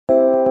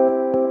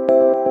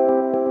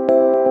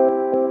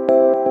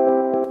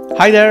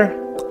Hi there,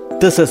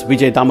 this is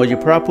Vijay Damoji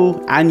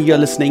Prapu, and you're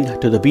listening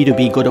to the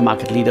B2B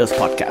Go-to-Market Leaders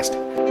podcast.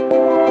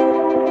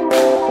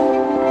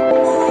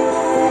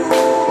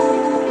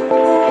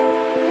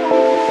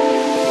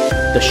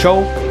 The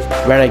show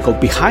where I go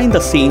behind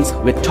the scenes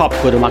with top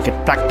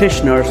go-to-market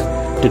practitioners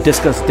to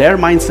discuss their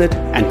mindset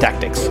and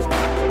tactics.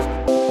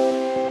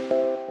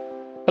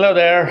 Hello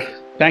there.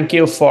 Thank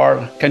you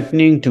for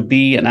continuing to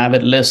be an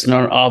avid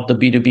listener of the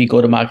B2B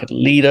Go-to-Market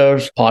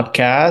Leaders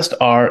podcast,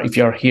 or if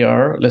you're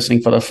here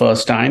listening for the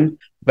first time,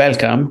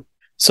 welcome.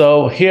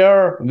 So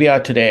here we are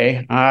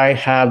today. I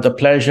have the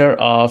pleasure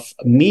of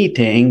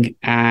meeting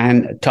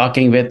and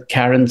talking with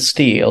Karen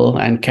Steele.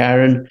 And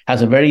Karen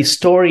has a very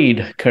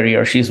storied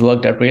career. She's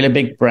worked at really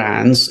big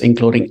brands,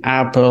 including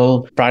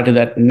Apple, prior to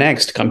that,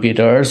 Next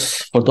Computers,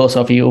 for those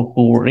of you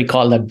who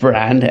recall that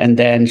brand. And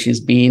then she's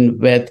been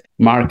with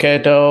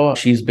Marketo,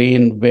 she's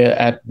been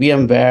at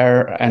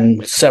VMware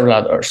and several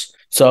others.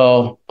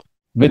 So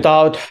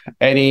without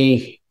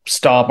any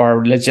stop,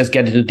 or let's just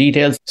get into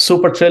details.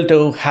 Super thrilled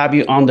to have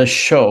you on the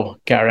show,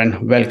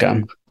 Karen.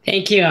 Welcome.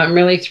 Thank you. I'm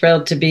really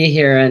thrilled to be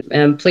here and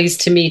I'm pleased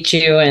to meet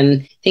you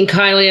and think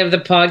highly of the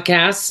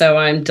podcast. So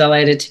I'm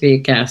delighted to be a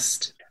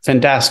guest.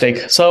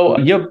 Fantastic. So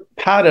you've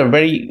had a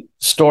very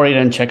storied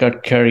and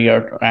checkered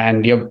career,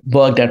 and you've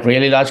worked at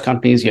really large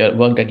companies, you've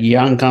worked at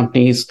young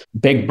companies,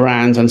 big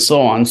brands, and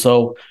so on.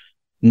 So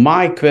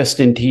my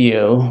question to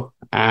you,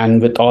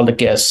 and with all the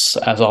guests,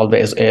 as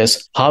always,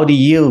 is how do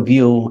you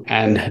view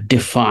and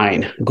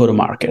define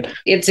go-to-market?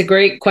 It's a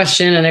great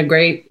question and a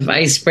great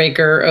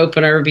icebreaker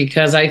opener,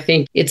 because I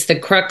think it's the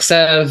crux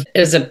of,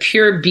 as a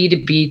pure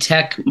B2B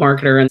tech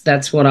marketer, and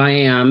that's what I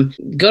am,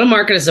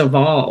 go-to-market has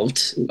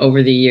evolved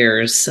over the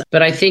years.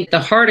 But I think the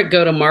heart of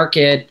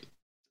go-to-market,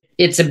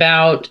 it's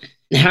about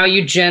how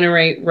you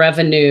generate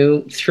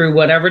revenue through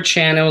whatever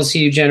channels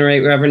you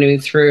generate revenue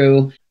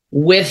through,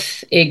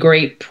 with a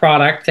great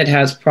product that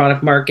has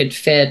product market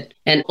fit,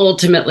 and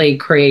ultimately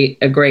create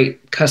a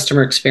great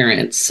customer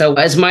experience. So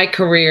as my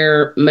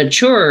career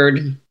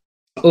matured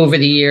over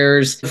the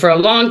years, for a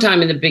long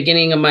time in the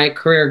beginning of my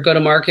career,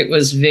 go-to-market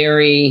was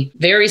very,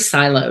 very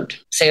siloed.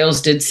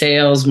 Sales did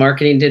sales,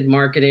 marketing did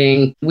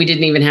marketing. We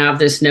didn't even have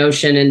this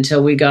notion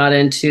until we got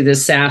into the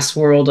SaaS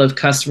world of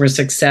customer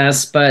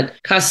success, but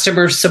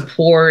customer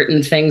support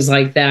and things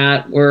like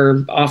that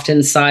were often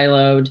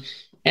siloed.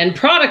 And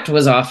product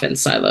was often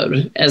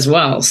siloed as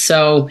well.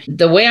 So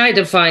the way I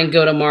define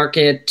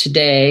go-to-market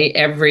today,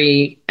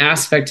 every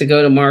aspect of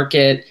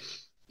go-to-market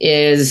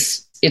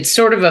is, it's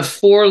sort of a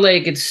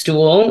four-legged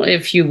stool,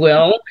 if you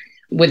will,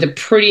 with a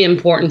pretty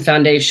important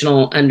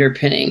foundational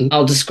underpinning.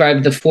 I'll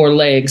describe the four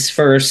legs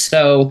first.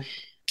 So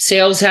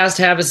sales has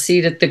to have a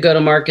seat at the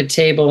go-to-market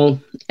table,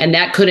 and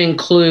that could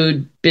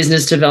include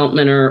business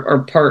development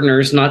or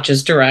partners, not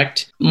just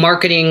direct.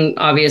 Marketing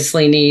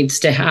obviously needs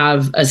to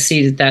have a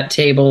seat at that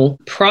table.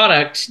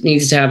 Product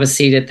needs to have a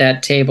seat at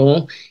that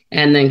table,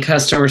 and then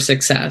customer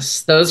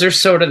success. Those are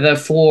sort of the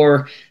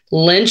four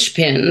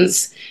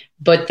linchpins.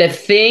 But the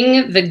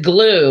thing, the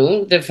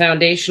glue, the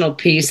foundational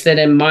piece that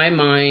in my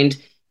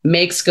mind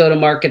makes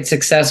go-to-market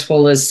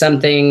successful is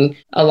something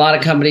a lot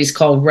of companies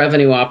call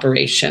revenue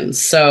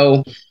operations.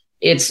 So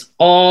it's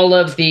all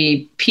of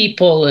the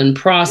people and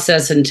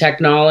process and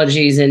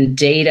technologies and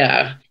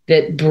data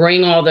that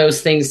bring all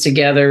those things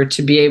together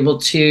to be able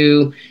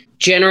to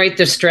generate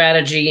the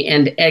strategy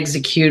and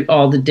execute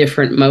all the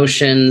different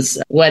motions,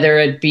 whether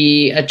it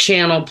be a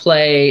channel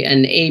play,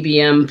 an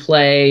ABM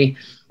play,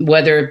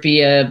 whether it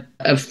be a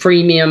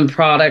freemium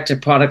product, a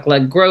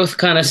product-led growth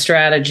kind of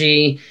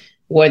strategy.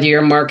 Whether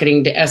you're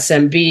marketing to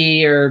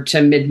SMB or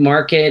to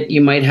mid-market, you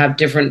might have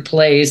different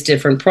plays,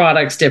 different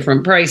products,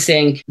 different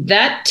pricing.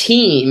 That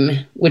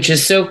team, which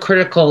is so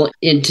critical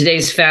in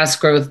today's fast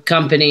growth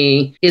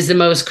company, is the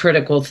most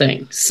critical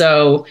thing.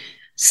 So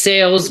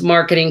sales,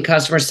 marketing,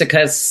 customer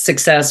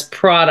success,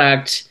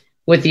 product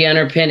with the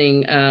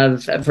underpinning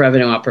of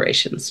revenue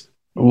operations.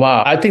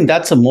 Wow, I think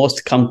that's the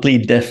most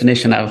complete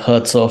definition I've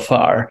heard so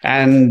far.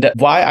 And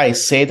why I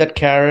say that,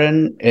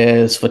 Karen,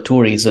 is for two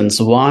reasons.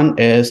 One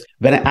is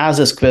when I ask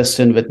this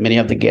question with many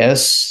of the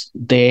guests,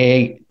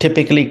 they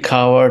typically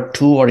cover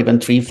two or even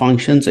three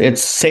functions.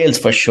 It's sales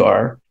for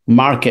sure,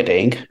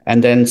 marketing,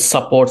 and then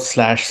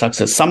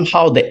support/success.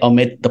 Somehow they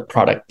omit the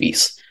product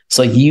piece.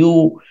 So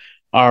you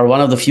are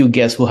one of the few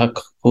guests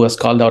who has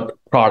called out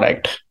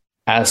product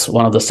as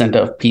one of the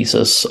center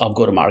pieces of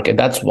go-to-market.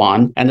 That's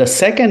one. And the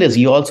second is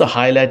you also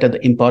highlighted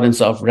the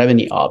importance of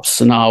revenue ops.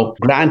 Now,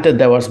 granted,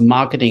 there was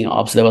marketing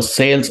ops, there was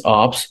sales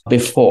ops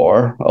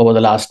before, over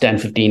the last 10,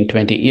 15,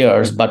 20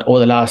 years. But over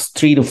the last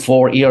 3 to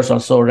 4 years or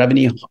so,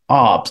 revenue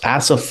ops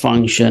as a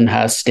function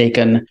has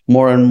taken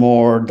more and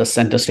more the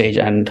center stage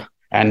and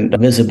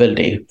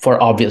visibility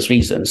for obvious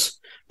reasons.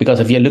 Because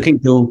if you're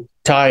looking to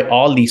tie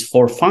all these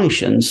four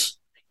functions,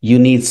 you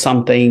need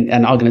something,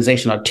 an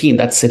organization or team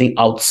that's sitting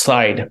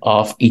outside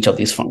of each of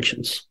these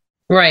functions.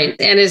 Right.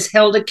 And is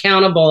held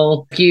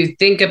accountable. If you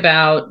think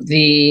about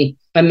the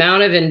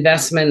amount of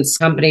investments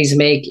companies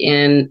make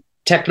in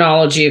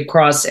technology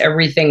across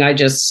everything I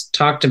just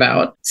talked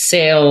about,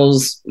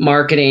 sales,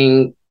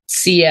 marketing,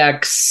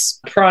 CX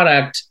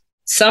product,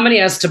 somebody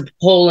has to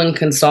pull and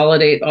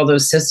consolidate all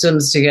those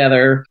systems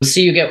together so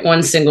you get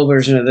one single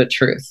version of the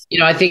truth.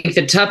 I think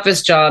the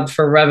toughest job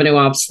for revenue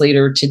ops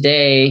leader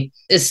today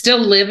is still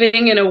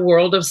living in a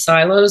world of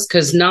silos,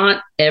 because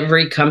not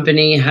every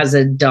company has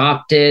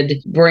adopted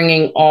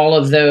bringing all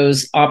of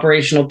those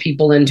operational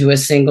people into a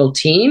single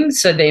team.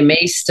 So they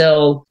may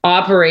still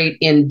operate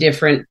in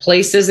different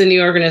places in the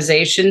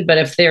organization. But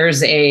if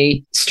there's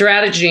a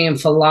strategy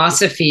and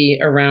philosophy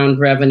around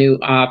revenue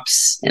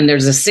ops and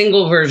there's a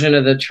single version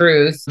of the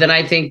truth, then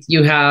I think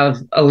you have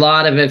a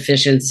lot of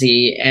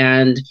efficiency.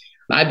 And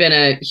I've been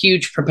a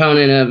huge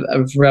proponent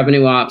of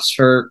revenue ops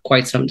for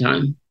quite some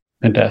time.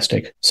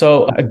 Fantastic.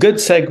 So a good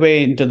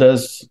segue into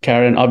this,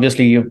 Karen.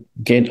 Obviously, you've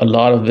gained a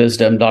lot of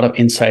wisdom, a lot of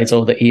insights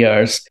over the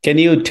years. Can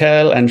you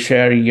tell and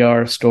share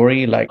your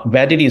story? Like,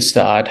 where did you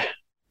start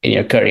in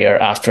your career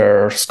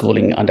after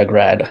schooling,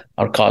 undergrad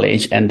or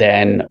college? And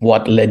then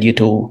what led you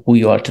to who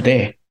you are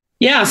today?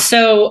 Yeah,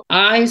 so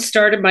I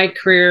started my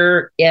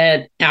career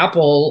at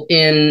Apple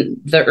in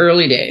the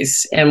early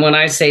days. And when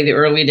I say the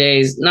early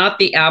days, not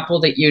the Apple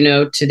that you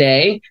know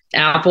today.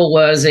 Apple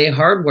was a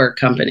hardware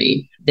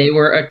company. They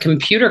were a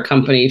computer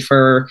company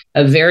for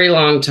a very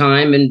long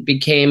time and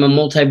became a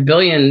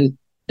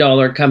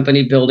multi-billion-dollar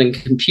company building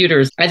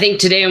computers. I think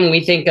today when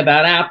we think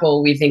about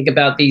Apple, we think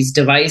about these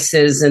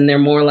devices, and they're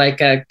more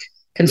like a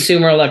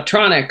consumer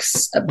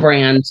electronics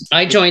brand.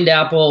 I joined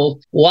Apple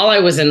while I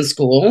was in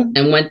school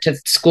and went to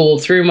school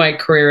through my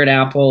career at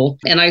Apple.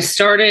 And I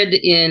started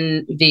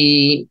in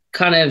the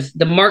kind of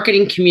the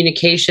marketing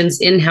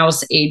communications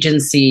in-house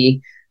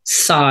agency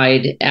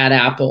side at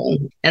Apple.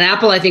 And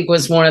Apple, I think,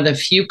 was one of the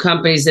few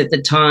companies at the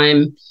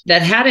time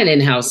that had an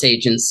in-house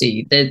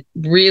agency that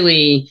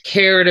really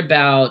cared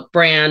about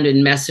brand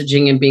and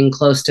messaging and being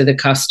close to the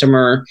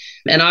customer,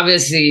 and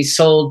obviously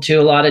sold to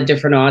a lot of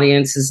different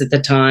audiences at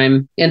the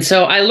time. And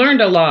so I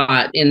learned a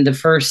lot in the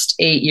first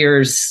 8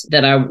 years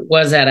that I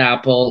was at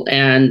Apple,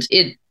 and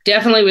it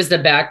definitely was the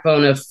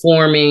backbone of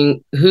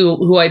forming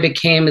who I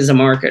became as a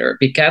marketer,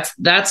 because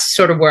that's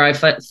sort of where I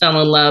fell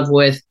in love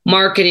with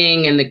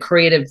marketing and the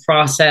creative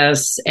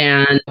process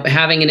and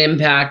having an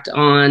impact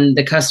on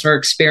the customer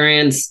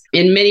experience.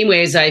 In many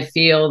ways, I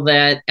feel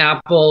that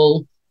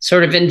Apple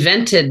sort of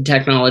invented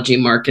technology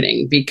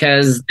marketing,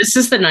 because this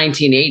is the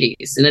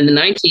 1980s. And in the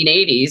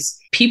 1980s,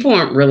 people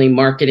weren't really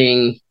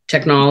marketing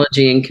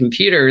technology and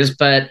computers,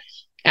 but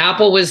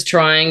Apple was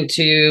trying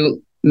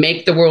to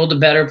make the world a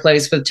better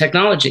place with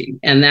technology.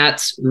 And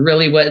that's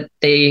really what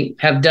they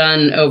have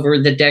done over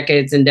the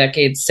decades and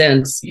decades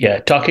since. Yeah,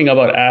 talking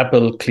about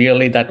Apple,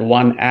 clearly that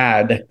one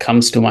ad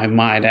comes to my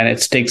mind, and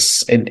it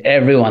sticks in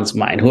everyone's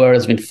mind, whoever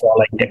has been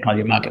following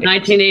technology marketing.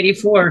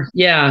 1984,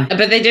 yeah.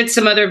 But they did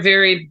some other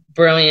very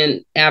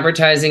brilliant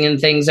advertising and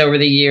things over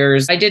the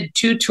years. I did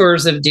 2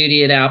 tours of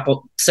duty at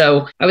Apple.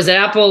 So I was at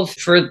Apple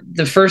for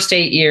the first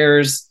 8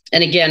 years.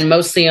 And again,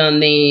 mostly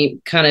on the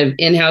kind of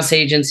in-house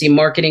agency,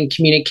 marketing,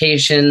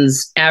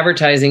 communications,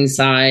 advertising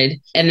side.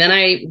 And then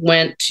I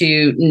went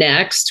to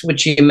Next,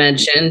 which you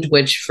mentioned,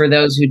 which for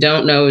those who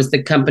don't know is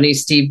the company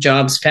Steve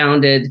Jobs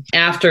founded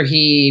after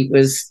he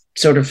was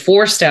sort of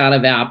forced out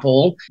of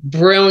Apple.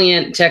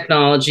 Brilliant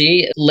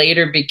technology.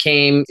 Later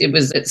it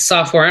was a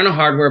software and a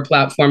hardware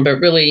platform,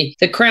 but really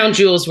the crown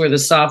jewels were the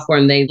software,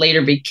 and they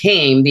later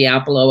became the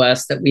Apple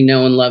OS that we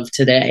know and love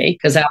today,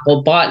 because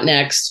Apple bought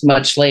Next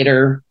much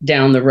later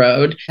down the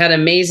road. Had an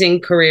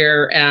amazing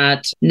career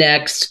at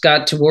Next,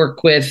 got to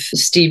work with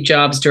Steve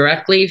Jobs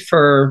directly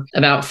for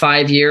about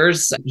 5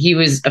 years. He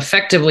was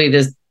effectively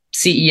the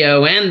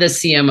CEO and the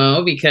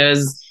CMO,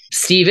 because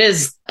Steve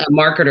is a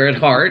marketer at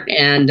heart.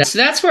 And so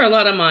that's where a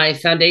lot of my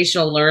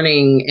foundational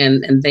learning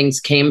and things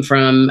came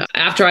from.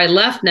 After I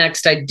left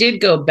Next, I did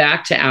go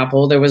back to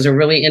Apple. There was a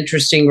really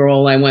interesting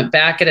role. I went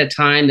back at a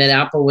time that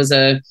Apple was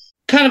a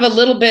kind of a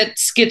little bit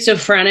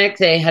schizophrenic.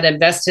 They had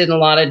invested in a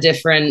lot of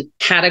different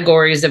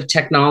categories of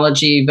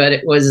technology, but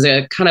it was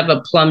a kind of a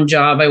plum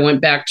job. I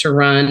went back to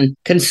run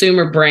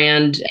consumer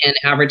brand and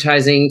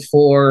advertising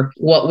for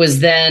what was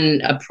then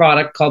a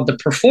product called the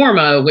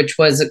Performa, which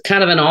was a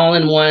kind of an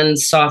all-in-one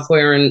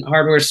software and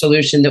hardware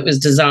solution that was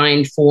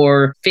designed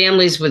for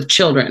families with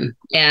children.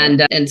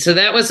 And so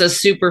that was a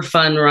super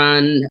fun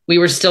run. We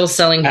were still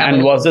selling.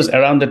 And was this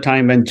around the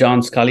time when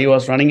John Scully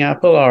was running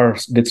Apple, or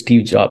did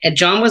Steve Jobs? And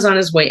John was on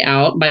his way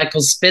out.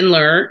 Michael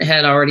Spindler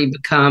had already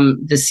become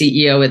the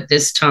CEO at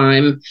this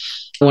time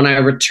when I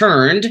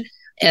returned.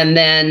 And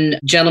then a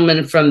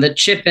gentleman from the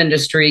chip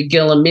industry,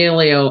 Gil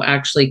Amelio,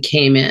 actually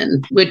came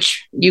in,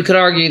 which you could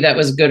argue that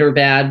was good or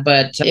bad,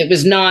 but it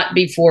was not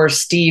before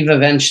Steve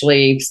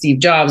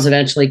Jobs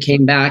eventually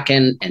came back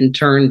and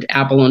turned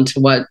Apple into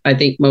what I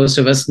think most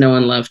of us know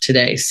and love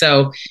today.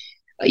 So,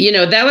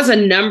 that was a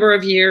number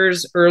of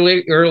years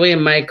early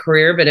in my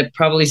career, but it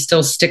probably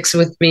still sticks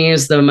with me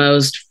as the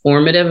most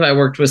formative. I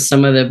worked with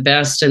some of the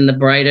best and the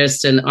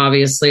brightest, and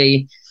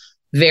obviously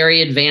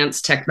very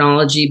advanced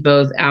technology,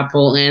 both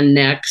Apple and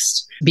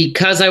Next.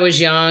 because I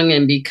was young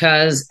and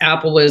because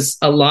Apple was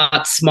a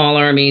lot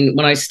smaller. I mean,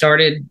 when I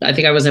started, I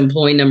think I was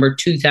employee number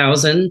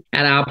 2000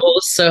 at Apple.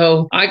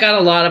 So I got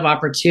a lot of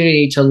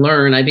opportunity to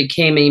learn. I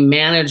became a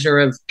manager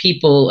of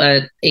people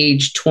at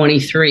age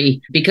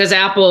 23 because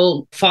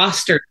Apple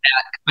fostered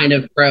that kind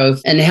of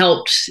growth and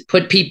helped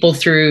put people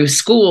through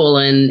school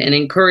and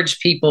encourage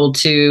people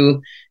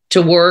to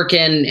work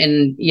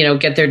and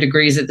get their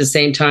degrees at the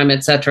same time,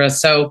 et cetera.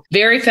 So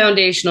very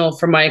foundational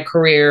for my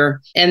career.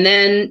 And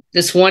then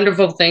this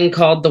wonderful thing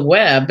called the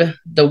web,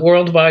 the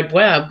World Wide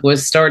Web,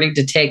 was starting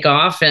to take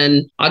off.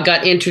 And I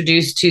got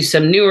introduced to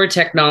some newer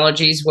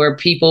technologies where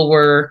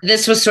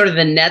this was sort of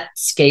the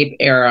Netscape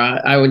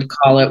era, I would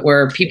call it,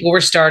 where people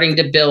were starting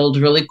to build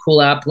really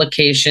cool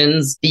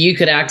applications that you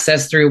could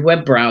access through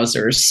web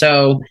browsers.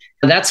 So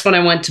that's when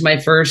I went to my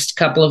first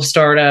couple of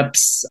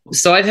startups.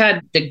 So I've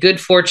had the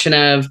good fortune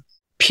of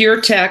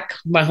pure tech.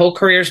 My whole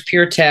career is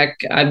pure tech.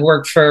 I've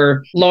worked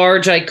for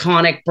large,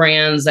 iconic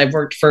brands. I've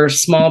worked for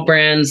small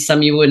brands,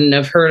 some you wouldn't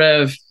have heard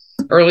of,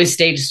 early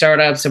stage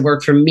startups. I've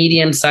worked for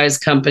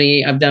medium-sized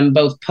company. I've done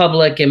both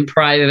public and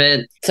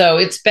private. So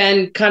it's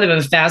been kind of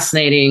a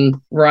fascinating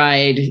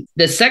ride.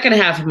 The second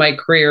half of my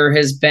career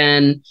has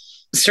been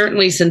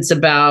certainly since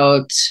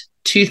about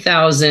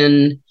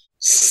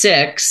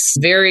 2006,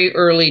 very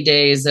early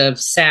days of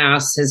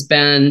SaaS, has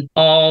been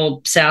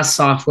all SaaS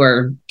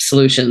software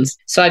solutions.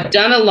 So I've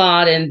done a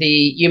lot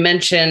you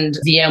mentioned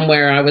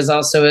VMware. I was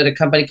also at a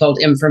company called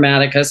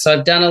Informatica. So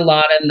I've done a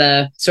lot in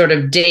the sort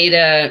of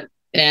data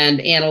and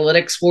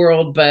analytics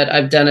world, but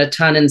I've done a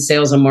ton in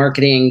sales and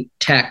marketing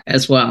tech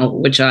as well,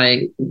 which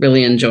I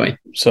really enjoy.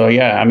 So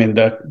yeah, I mean,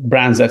 the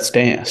brands that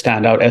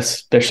stand out,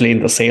 especially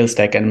in the sales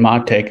tech and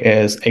martech,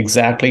 is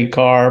Exactly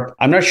Corp.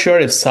 I'm not sure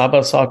if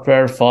Saba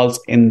Software falls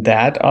in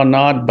that or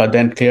not, but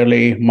then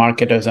clearly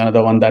Marketer is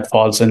another one that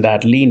falls in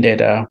that. Lean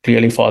Data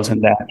clearly falls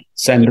in that.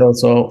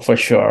 Sendroso for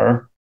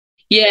sure.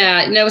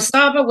 Yeah, no,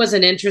 Saba was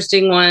an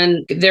interesting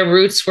one. Their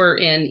roots were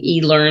in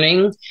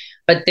e-learning,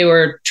 but they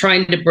were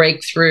trying to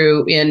break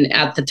through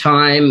at the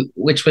time,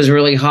 which was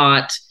really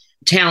hot,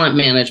 talent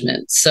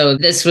management. So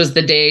this was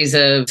the days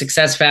of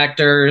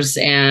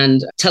SuccessFactors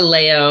and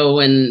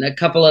Taleo and a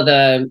couple of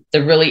the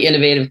really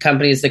innovative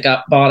companies that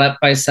got bought up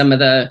by some of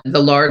the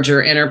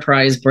larger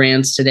enterprise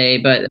brands today.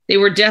 But they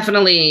were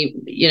definitely,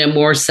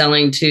 more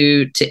selling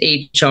to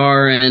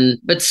HR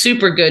but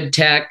super good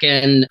tech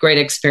and great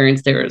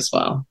experience there as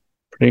well.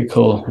 Pretty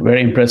cool.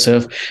 Very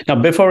impressive. Now,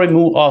 before we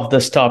move off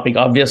this topic,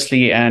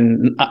 obviously,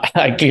 and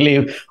I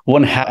clearly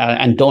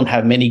don't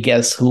have many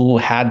guests who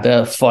had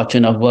the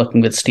fortune of working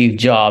with Steve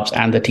Jobs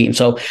and the team.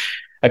 So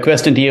a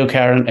question to you,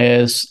 Karen,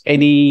 is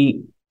any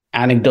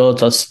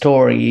anecdotes or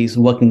stories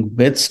working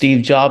with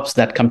Steve Jobs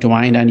that come to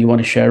mind and you want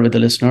to share with the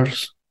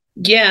listeners?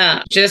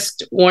 Yeah,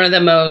 just one of the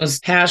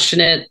most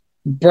passionate,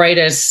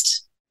 brightest.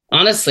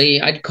 Honestly,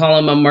 I'd call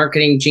him a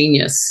marketing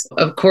genius.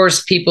 Of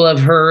course, people have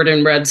heard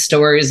and read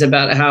stories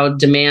about how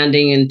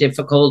demanding and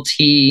difficult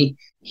he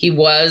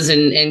was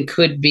and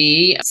could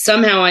be.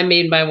 Somehow I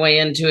made my way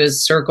into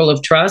his circle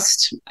of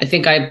trust. I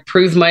think I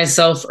proved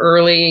myself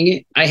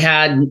early. I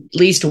had at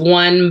least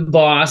one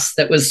boss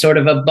that was sort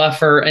of a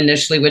buffer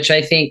initially, which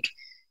I think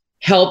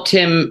helped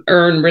him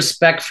earn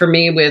respect for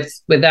me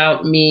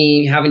without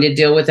me having to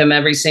deal with him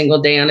every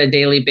single day on a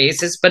daily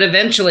basis. But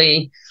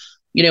eventually,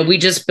 we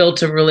just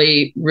built a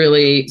really,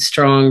 really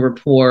strong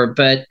rapport,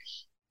 but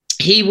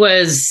he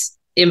was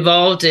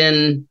involved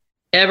in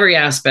every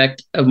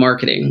aspect of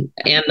marketing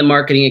and the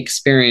marketing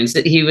experience.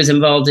 He was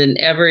involved in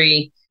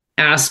every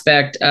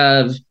aspect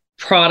of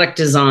product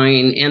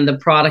design and the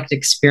product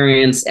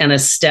experience and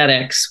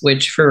aesthetics,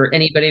 which for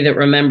anybody that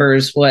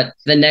remembers what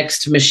the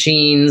Next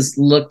machines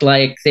looked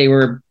like, they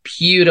were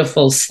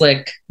beautiful,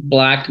 slick,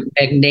 black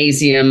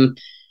magnesium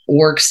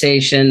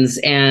workstations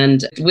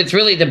and with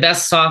really the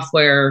best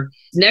software.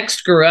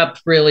 Next grew up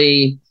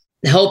really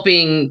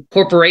helping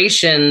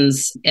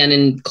corporations and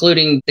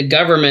including the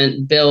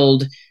government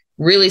build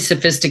really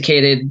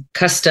sophisticated,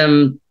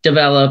 custom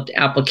developed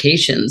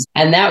applications.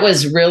 And that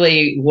was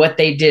really what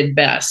they did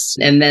best.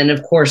 And then,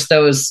 of course,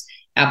 those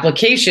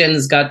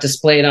applications got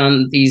displayed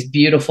on these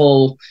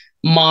beautiful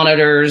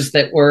monitors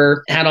that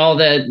had all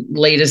the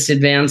latest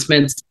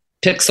advancements,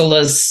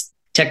 pixelless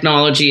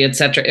technology, et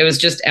cetera. It was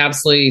just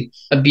absolutely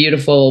a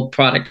beautiful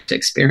product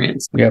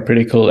experience. Yeah,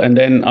 pretty cool. And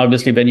then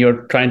obviously when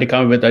you're trying to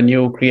come up with a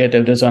new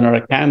creative design or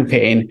a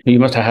campaign, you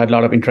must have had a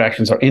lot of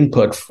interactions or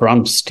input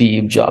from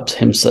Steve Jobs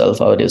himself,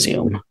 I would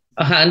assume.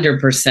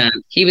 100%.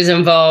 He was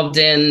involved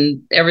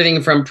in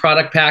everything from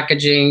product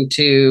packaging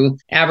to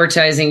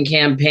advertising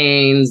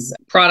campaigns,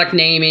 product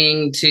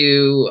naming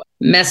to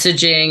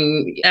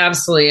messaging,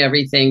 absolutely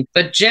everything.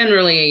 But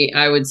generally,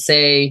 I would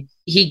say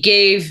he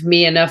gave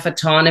me enough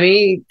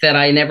autonomy that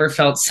I never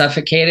felt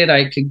suffocated.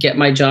 I could get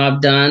my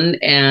job done.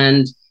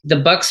 And the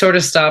buck sort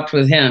of stopped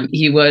with him.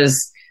 He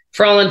was,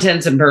 for all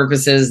intents and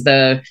purposes,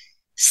 the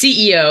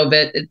CEO,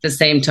 but at the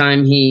same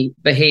time, he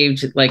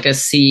behaved like a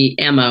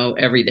CMO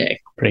every day.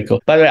 Pretty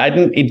cool. By the way, I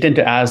didn't intend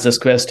to ask this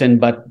question,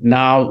 but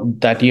now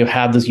that you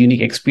have this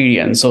unique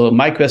experience, so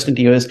my question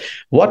to you is,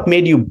 what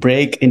made you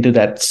break into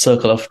that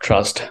circle of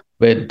trust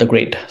with the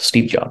great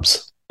Steve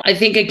Jobs? I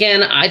think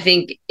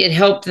it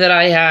helped that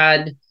I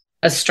had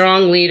a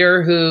strong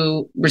leader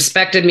who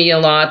respected me a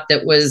lot,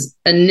 that was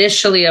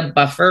initially a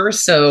buffer.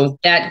 So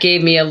that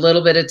gave me a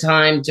little bit of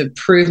time to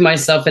prove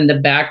myself in the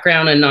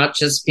background and not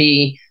just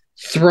be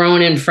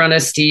thrown in front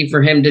of Steve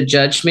for him to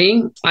judge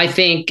me. I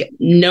think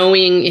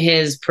knowing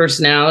his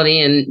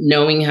personality and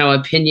knowing how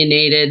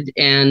opinionated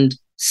and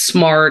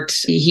smart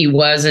he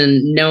was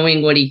and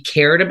knowing what he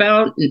cared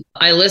about.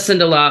 I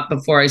listened a lot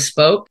before I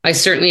spoke. I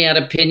certainly had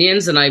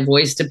opinions and I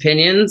voiced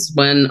opinions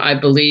when I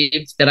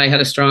believed that I had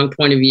a strong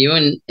point of view,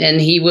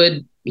 and he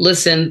would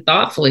listen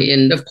thoughtfully.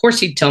 And of course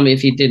he'd tell me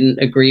if he didn't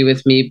agree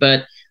with me,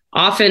 but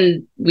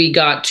often we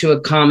got to a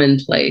common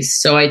place.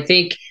 So I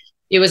think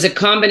it was a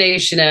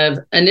combination of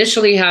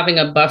initially having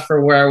a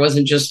buffer where I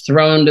wasn't just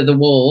thrown to the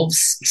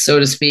wolves, so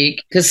to speak,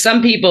 because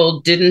some people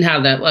didn't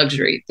have that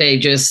luxury. They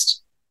just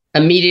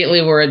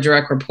immediately were a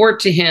direct report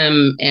to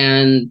him,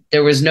 and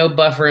there was no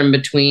buffer in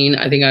between.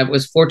 I think I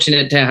was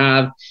fortunate to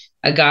have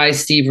a guy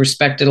Steve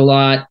respected a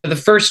lot for the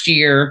first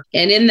year.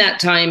 And in that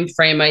time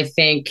frame, I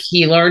think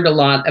he learned a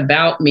lot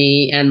about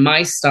me and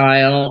my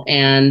style.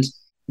 And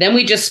then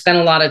we just spent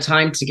a lot of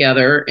time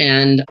together,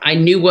 and I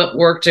knew what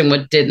worked and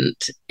what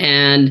didn't.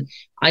 And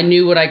I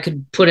knew what I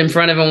could put in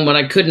front of him, what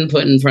I couldn't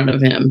put in front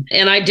of him.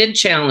 And I did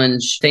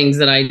challenge things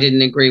that I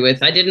didn't agree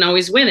with. I didn't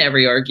always win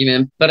every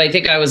argument, but I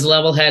think I was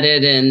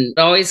level-headed and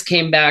always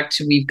came back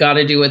to, we've got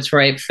to do what's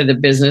right for the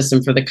business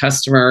and for the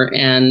customer.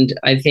 And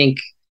I think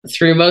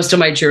through most of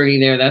my journey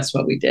there, that's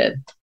what we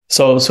did.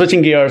 So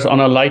switching gears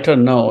on a lighter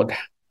note,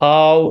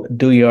 how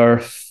do your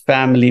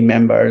family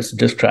members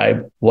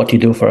describe what you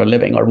do for a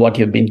living, or what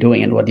you've been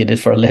doing and what you did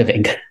for a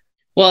living?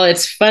 Well,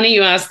 it's funny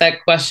you asked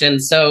that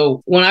question.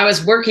 So when I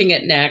was working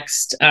at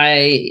Next,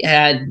 I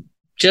had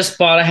just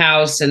bought a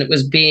house and it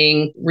was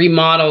being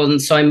remodeled.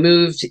 And so I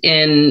moved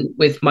in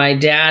with my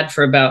dad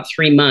for about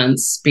 3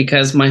 months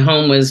because my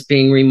home was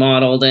being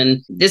remodeled.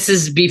 And this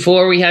is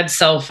before we had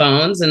cell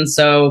phones. And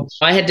so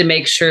I had to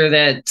make sure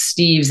that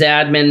Steve's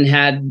admin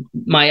had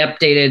my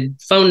updated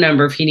phone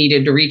number if he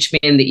needed to reach me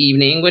in the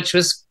evening, which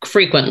was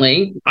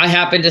frequently. I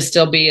happened to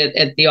still be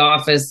at the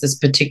office this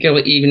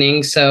particular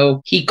evening.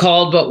 So he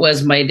called what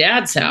was my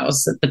dad's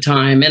house at the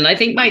time. And I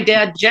think my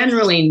dad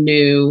generally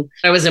knew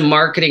I was in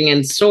marketing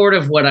and sort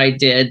of what I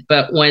did.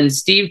 But when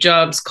Steve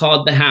Jobs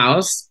called the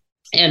house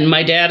and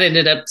my dad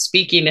ended up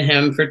speaking to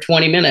him for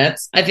 20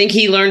 minutes, I think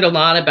he learned a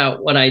lot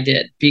about what I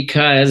did,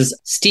 because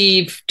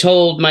Steve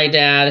told my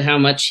dad how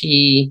much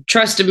he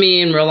trusted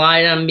me and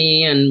relied on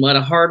me and what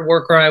a hard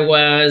worker I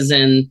was.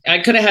 And I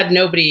could have had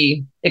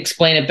nobody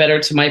explain it better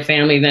to my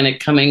family than it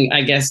coming,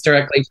 I guess,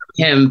 directly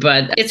from him.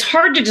 But it's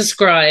hard to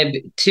describe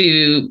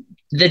to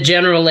the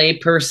general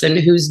layperson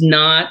who's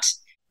not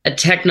a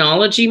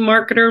technology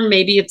marketer.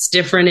 Maybe it's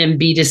different in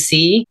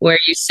B2C, where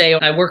you say,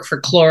 I work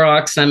for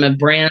Clorox, I'm a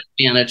brand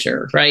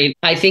manager, right?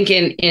 I think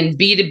in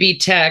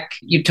B2B tech,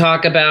 you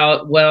talk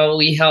about, well,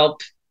 we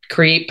help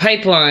create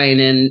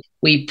pipeline and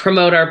we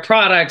promote our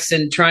products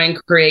and try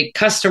and create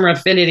customer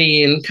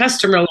affinity and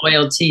customer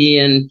loyalty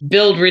and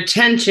build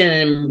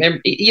retention. And,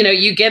 you know,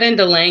 you get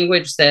into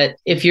language that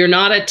if you're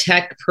not a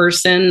tech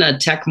person, a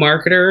tech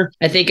marketer,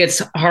 I think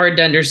it's hard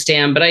to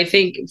understand. But I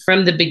think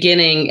from the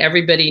beginning,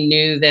 everybody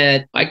knew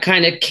that I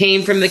kind of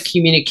came from the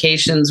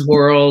communications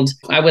world.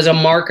 I was a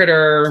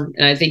marketer.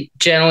 And I think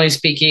generally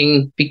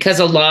speaking, because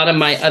a lot of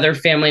my other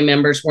family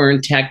members were in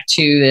tech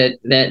too,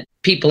 that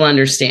people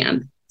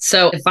understand.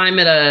 So if I'm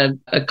at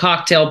a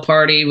cocktail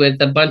party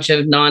with a bunch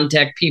of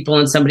non-tech people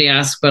and somebody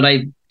asks what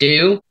I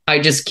do, I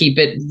just keep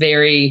it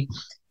very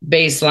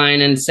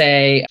baseline and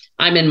say,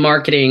 I'm in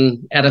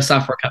marketing at a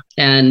software company.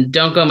 And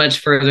don't go much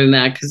further than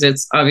that, because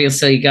it's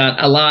obviously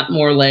got a lot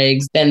more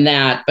legs than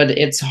that. But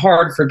it's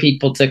hard for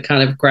people to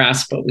kind of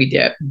grasp what we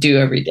do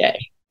every day.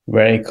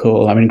 Very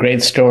cool. I mean,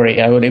 great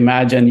story. I would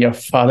imagine your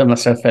father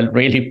must have felt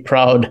really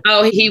proud.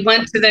 Oh, he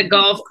went to the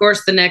golf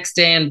course the next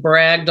day and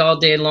bragged all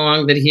day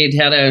long that he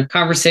had a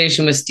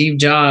conversation with Steve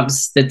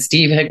Jobs, that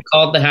Steve had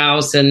called the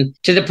house, and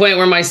to the point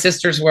where my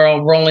sisters were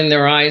all rolling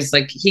their eyes,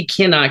 like, he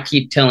cannot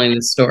keep telling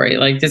the story.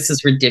 Like, this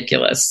is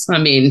ridiculous. I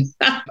mean,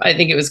 I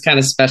think it was kind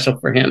of special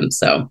for him.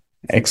 So.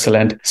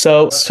 Excellent.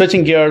 So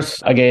switching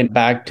gears again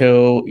back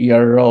to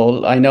your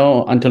role, I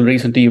know until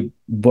recently you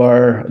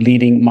were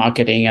leading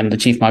marketing and the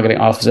chief marketing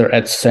officer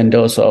at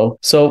Sendoso.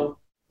 So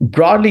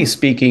broadly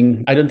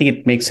speaking, I don't think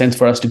it makes sense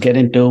for us to get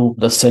into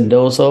the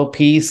Sendoso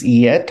piece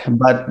yet,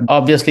 but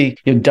obviously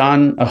you've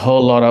done a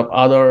whole lot of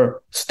other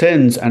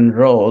stints and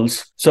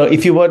roles. So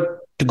if you were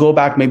to go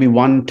back maybe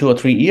 1, 2, or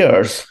 3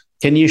 years,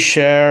 can you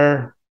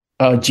share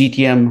a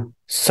GTM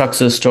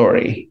success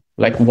story?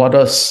 Like, what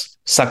was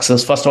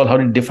success? First of all, how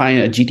do you define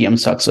a GTM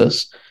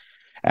success?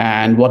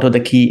 And what are the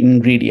key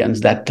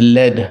ingredients that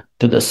led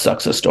to the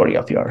success story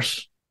of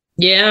yours?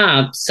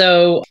 Yeah.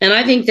 So, and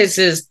I think this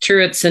is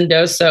true at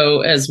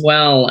Sendoso as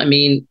well. I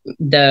mean,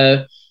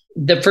 the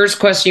first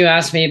question you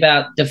asked me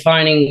about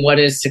defining what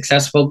is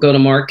successful go to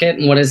market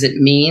and what does it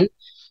mean,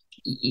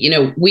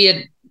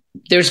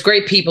 there's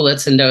great people at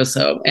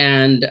Sendoso,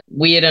 and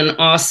we had an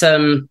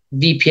awesome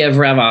VP of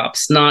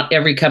RevOps. Not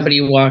every company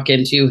you walk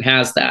into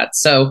has that.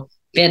 So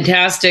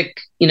fantastic,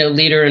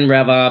 leader in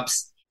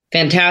RevOps,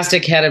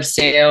 fantastic head of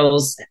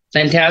sales,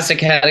 fantastic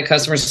head of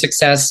customer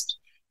success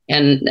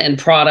and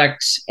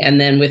product,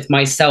 and then with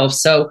myself.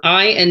 So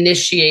I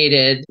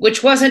initiated,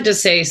 which wasn't to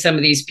say some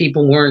of these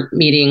people weren't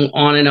meeting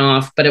on and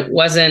off, but it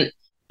wasn't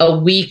a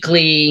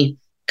weekly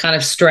kind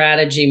of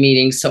strategy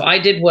meeting. So I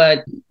did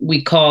what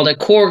we called a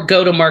core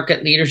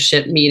go-to-market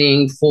leadership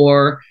meeting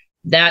for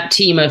that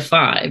team of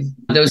 5,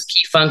 those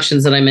key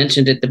functions that I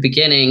mentioned at the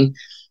beginning.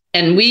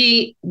 And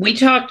we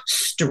talked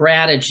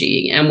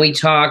strategy, and we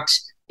talked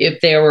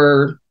if there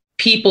were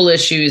people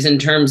issues in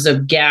terms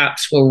of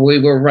gaps where we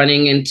were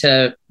running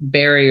into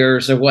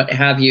barriers or what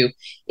have you.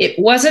 It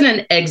wasn't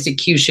an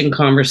execution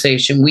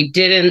conversation. We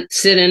didn't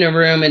sit in a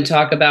room and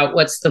talk about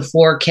what's the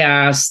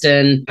forecast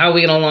and how are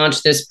we going to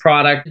launch this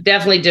product.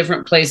 Definitely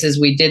different places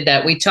we did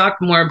that. We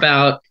talked more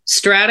about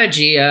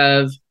strategy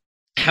of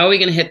how are we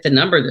going to hit the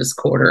number this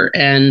quarter,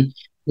 and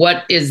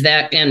what is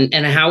that, and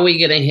how are we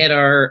going to hit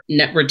our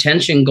net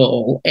retention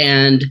goal,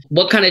 and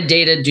what kind of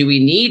data do we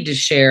need to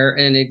share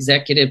at an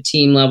executive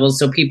team level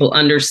so people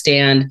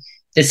understand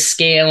the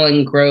scale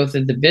and growth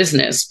of the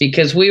business.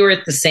 Because we were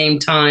at the same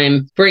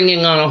time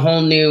bringing on a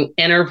whole new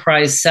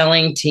enterprise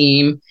selling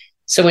team.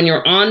 So when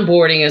you're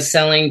onboarding a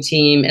selling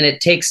team and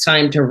it takes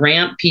time to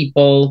ramp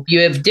people, you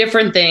have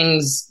different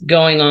things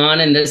going on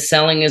and the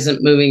selling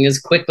isn't moving as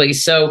quickly.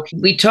 So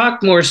we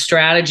talked more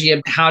strategy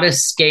of how to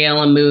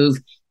scale and move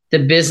the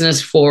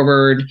business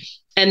forward.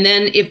 And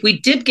then if we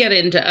did get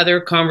into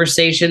other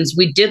conversations,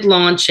 we did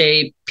launch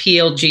a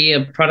PLG,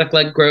 a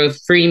product-led growth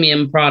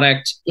freemium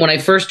product when I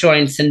first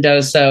joined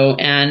Sendoso.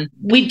 And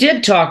we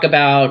did talk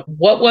about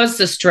what was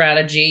the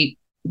strategy,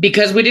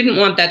 because we didn't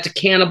want that to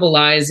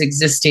cannibalize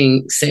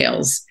existing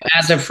sales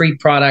as a free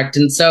product.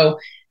 And so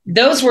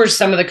those were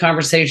some of the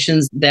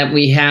conversations that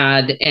we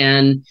had.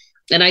 And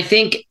I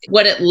think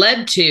what it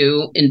led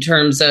to in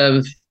terms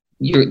of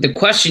the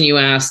question you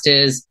asked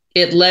is,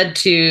 it led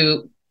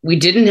to, we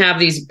didn't have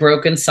these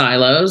broken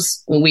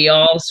silos. We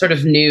all sort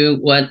of knew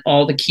what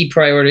all the key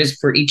priorities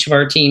for each of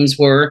our teams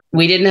were.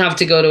 We didn't have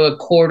to go to a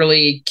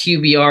quarterly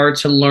QBR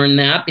to learn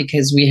that,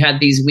 because we had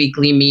these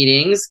weekly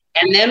meetings.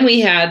 And then we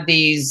had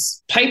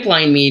these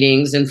pipeline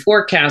meetings and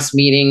forecast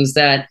meetings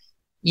that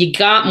you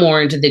got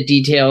more into the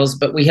details,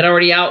 but we had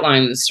already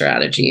outlined the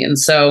strategy. And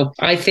so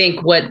I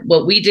think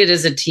what we did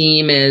as a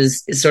team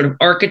is sort of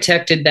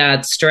architected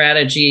that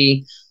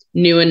strategy,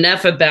 knew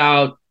enough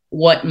about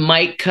what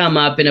might come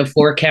up in a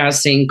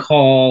forecasting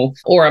call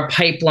or a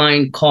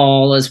pipeline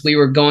call as we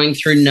were going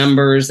through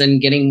numbers and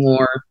getting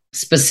more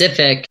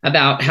specific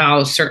about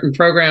how certain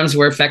programs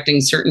were affecting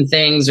certain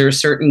things or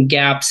certain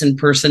gaps in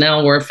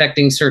personnel were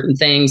affecting certain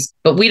things.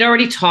 But we'd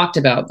already talked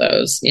about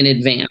those in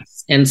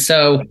advance. And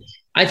so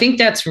I think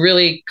that's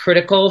really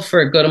critical for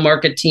a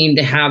go-to-market team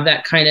to have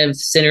that kind of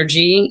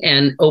synergy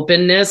and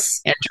openness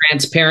and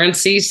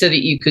transparency so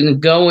that you can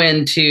go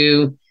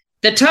into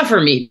the tougher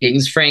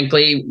meetings,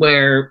 frankly,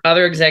 where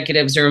other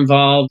executives are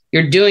involved.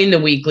 You're doing the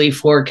weekly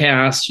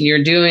forecast, and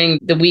you're doing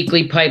the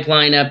weekly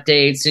pipeline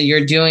updates, and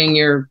you're doing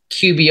your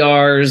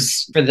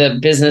QBRs for the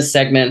business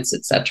segments,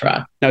 et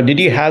cetera. Now, did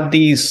you have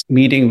these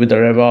meetings with the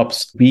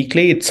RevOps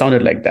weekly? It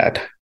sounded like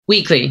that.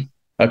 Weekly.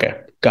 Okay,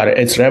 got it.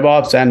 It's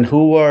RevOps, and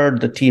who were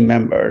the team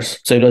members?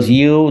 So it was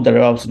you, the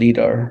RevOps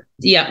leader.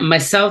 Yeah,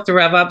 myself, the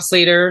RevOps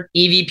leader,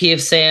 EVP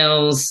of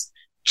sales,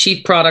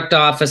 chief product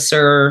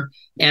officer,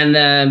 and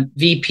the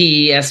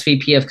VP,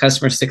 SVP of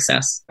customer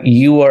success.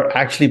 You are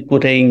actually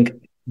putting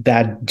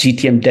that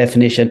GTM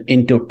definition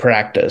into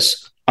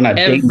practice on a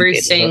every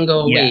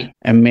single week.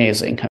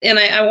 Amazing. And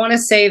I want to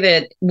say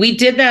that we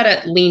did that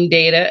at Lean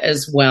Data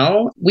as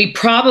well. We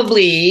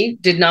probably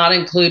did not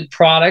include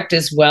product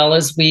as well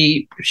as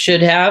we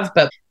should have,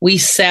 but we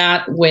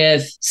sat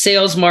with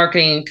sales,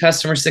 marketing, and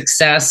customer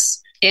success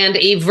and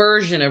a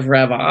version of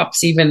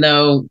RevOps. Even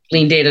though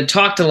Lean Data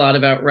talked a lot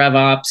about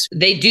RevOps,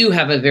 they do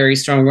have a very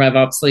strong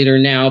RevOps leader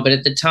now. But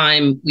at the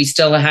time, we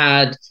still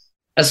had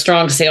a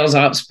strong sales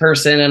ops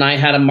person, and I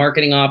had a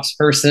marketing ops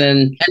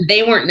person, and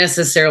they weren't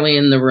necessarily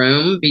in the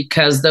room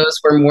because those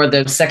were more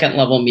the second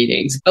level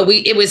meetings. But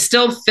it was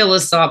still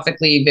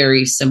philosophically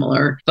very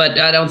similar, but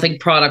I don't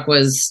think product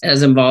was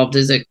as involved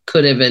as it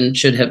could have and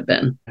should have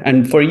been.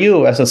 And for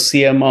you as a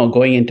CMO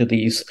going into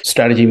these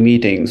strategy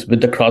meetings with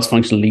the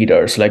cross-functional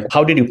leaders, like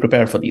how did you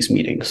prepare for these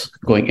meetings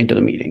going into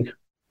the meeting?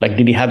 Like,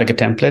 did you have like a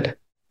template?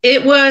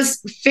 It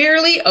was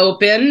fairly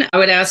open. I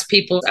would ask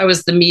people, I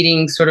was the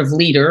meeting sort of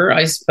leader,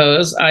 I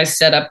suppose. I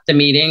set up the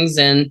meetings,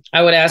 and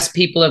I would ask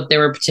people if there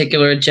were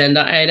particular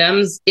agenda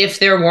items. If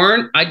there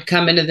weren't, I'd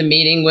come into the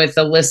meeting with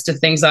a list of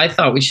things I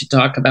thought we should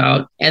talk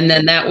about. And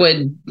then that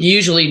would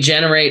usually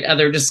generate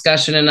other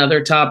discussion and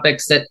other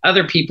topics that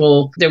other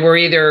people, there were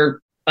either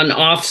an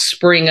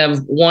offspring of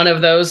one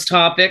of those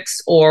topics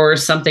or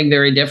something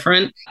very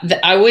different.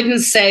 I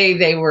wouldn't say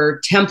they were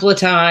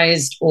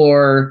templatized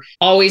or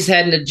always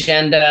had an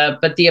agenda,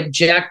 but the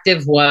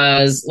objective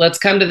was, let's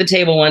come to the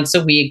table once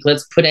a week.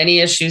 Let's put any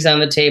issues on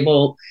the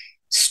table,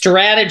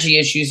 strategy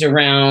issues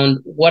around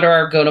what are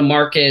our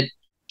go-to-market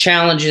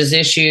challenges,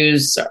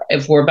 issues,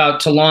 if we're about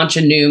to launch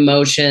a new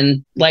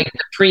motion, like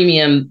the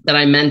premium that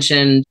I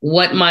mentioned,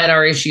 what might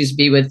our issues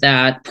be with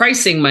that?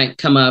 Pricing might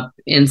come up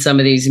in some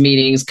of these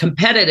meetings.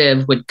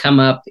 Competitive would come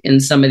up in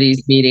some of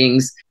these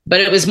meetings. But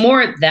it was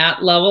more at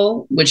that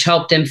level, which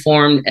helped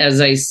inform,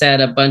 as I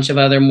said, a bunch of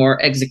other more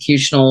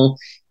executional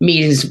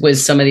meetings with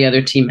some of the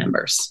other team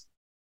members.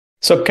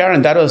 So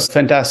Karen, that was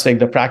fantastic.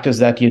 The practice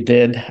that you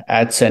did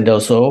at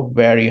Sendoso,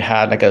 where you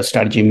had like a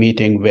strategy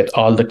meeting with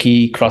all the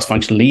key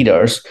cross-functional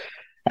leaders.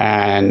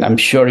 And I'm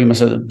sure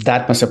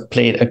that must have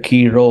played a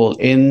key role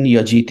in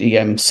your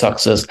GTM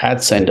success at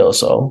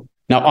Sendoso.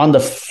 Now, on the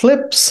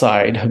flip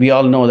side, we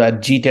all know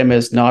that GTM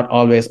is not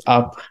always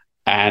up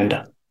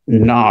and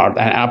north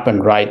and up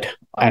and right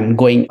and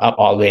going up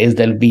always.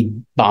 There'll be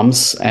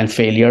bumps and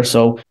failure.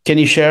 So can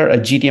you share a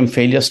GTM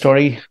failure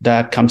story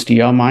that comes to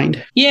your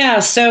mind? Yeah.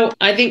 So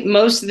I think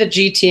most of the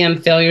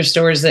GTM failure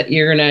stories that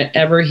you're going to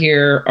ever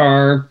hear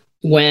are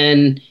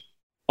when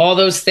all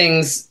those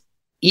things,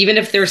 even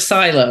if they're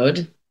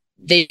siloed,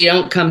 they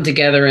don't come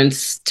together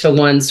into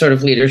one sort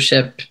of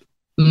leadership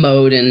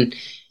mode, and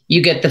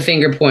you get the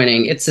finger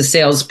pointing. It's a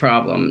sales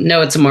problem.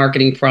 No, it's a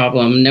marketing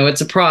problem. No,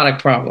 it's a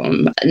product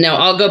problem. Now,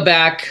 I'll go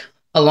back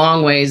a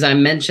long ways. I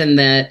mentioned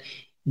that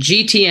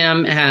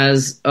GTM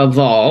has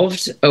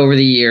evolved over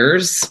the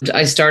years.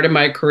 I started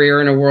my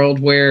career in a world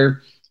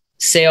where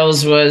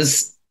sales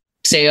was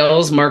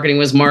sales, marketing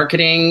was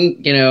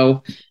marketing.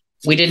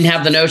 We didn't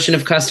have the notion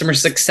of customer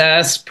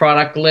success.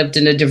 Product lived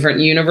in a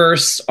different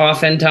universe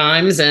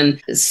oftentimes.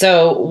 And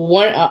so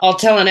I'll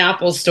tell an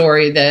Apple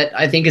story that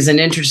I think is an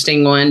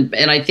interesting one.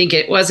 And I think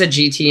it was a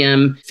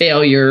GTM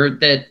failure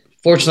that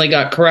fortunately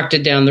got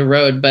corrected down the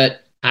road.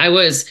 But I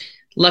was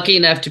lucky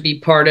enough to be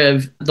part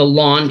of the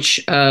launch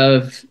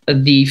of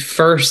the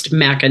first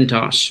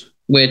Macintosh,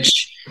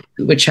 which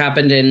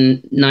happened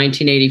in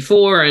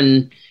 1984.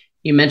 And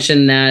you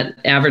mentioned that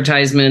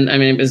advertisement. I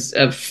mean, it was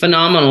a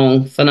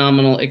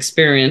phenomenal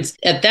experience.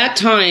 At that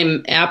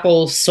time,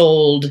 Apple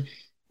sold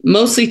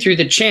mostly through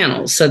the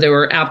channels. So there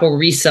were Apple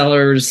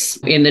resellers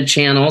in the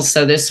channels.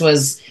 So this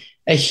was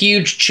a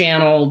huge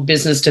channel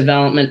business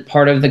development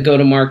part of the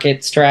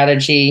go-to-market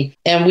strategy.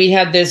 And we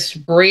had this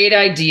great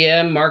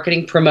idea,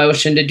 marketing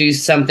promotion, to do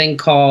something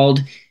called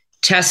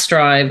Test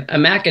Drive a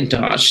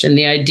Macintosh. And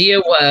the idea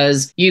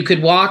was you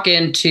could walk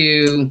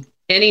into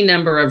any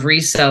number of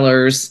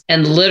resellers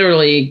and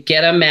literally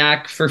get a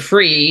Mac for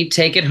free,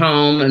 take it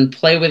home and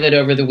play with it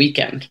over the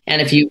weekend.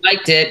 And if you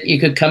liked it, you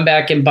could come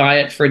back and buy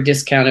it for a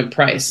discounted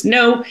price.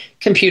 No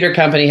computer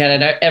company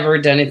had ever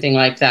done anything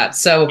like that.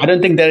 So I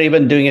don't think they're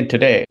even doing it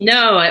today.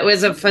 No, it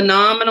was a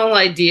phenomenal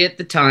idea at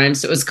the time.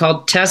 So it was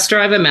called Test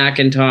Drive a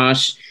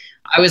Macintosh.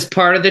 I was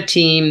part of the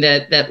team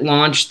that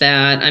launched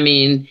that. I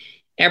mean,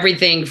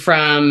 everything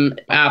from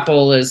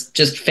Apple is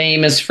just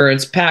famous for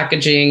its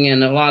packaging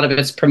and a lot of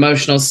its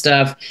promotional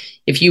stuff.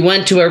 If you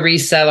went to a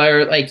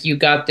reseller, like you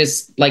got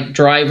this like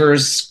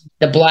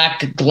the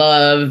black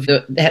glove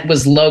that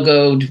was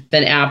logoed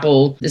than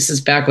Apple. This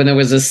is back when there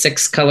was a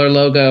 6-color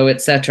logo,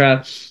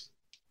 etc.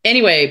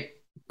 Anyway,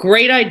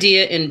 great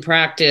idea in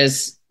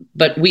practice,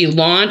 but we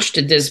launched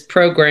this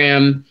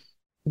program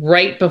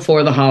right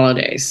before the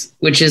holidays,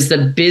 which is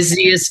the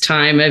busiest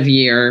time of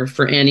year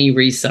for any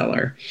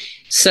reseller.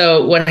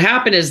 So what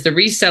happened is the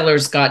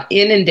resellers got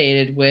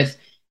inundated with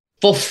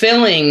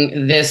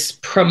fulfilling this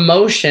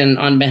promotion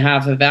on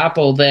behalf of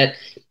Apple that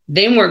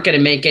they weren't going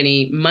to make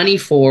any money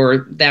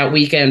for that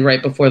weekend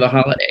right before the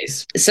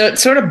holidays. So it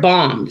sort of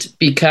bombed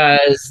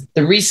because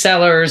the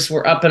resellers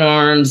were up in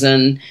arms.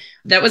 And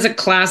that was a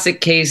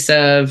classic case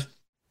of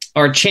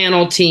our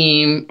channel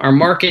team, our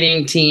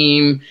marketing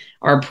team,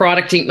 our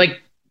product team,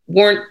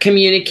 weren't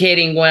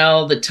communicating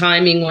well. The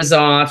timing was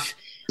off.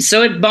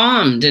 So it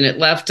bombed, and it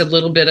left a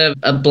little bit of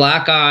a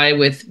black eye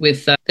with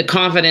the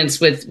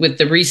confidence with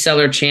the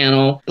reseller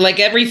channel.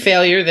 Like every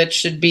failure that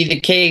should be the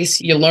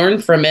case, you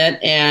learn from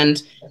it. And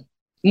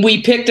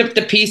we picked up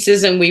the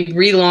pieces and we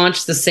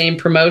relaunched the same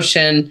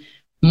promotion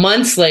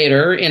months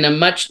later in a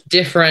much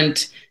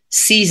different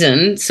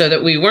season so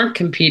that we weren't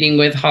competing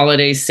with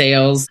holiday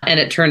sales. And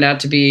it turned out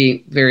to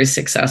be very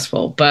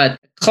successful. But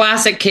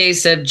classic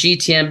case of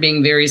GTM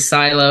being very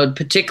siloed,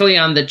 particularly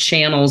on the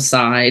channel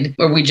side,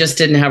 where we just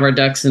didn't have our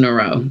ducks in a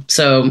row.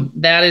 So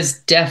that is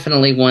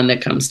definitely one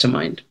that comes to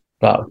mind.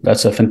 Wow,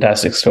 that's a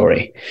fantastic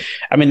story.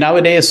 I mean,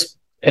 nowadays,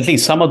 at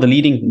least some of the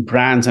leading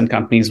brands and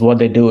companies, what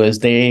they do is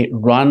they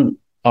run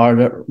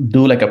or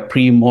do like a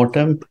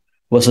pre-mortem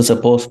versus a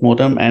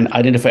post-mortem and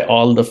identify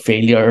all the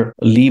failure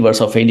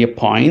levers or failure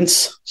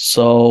points.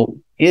 So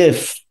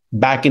if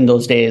back in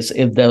those days,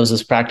 if there was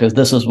this practice,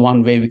 this is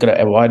one way we could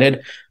have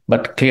avoided.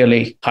 But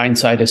clearly,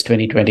 hindsight is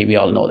 2020. We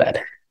all know that.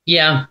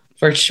 Yeah,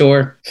 For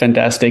sure.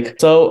 Fantastic.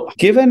 So,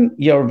 given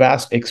your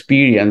vast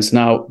experience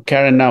now,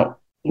 Karen, now,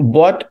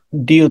 what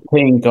do you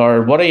think,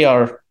 or what are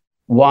your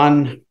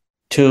one,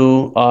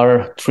 two,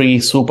 or three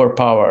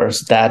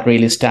superpowers that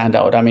really stand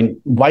out? I mean,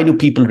 why do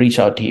people reach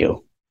out to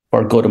you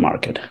for go to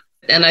market?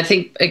 And I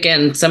think,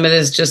 again, some of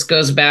this just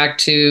goes back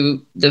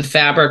to the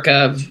fabric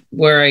of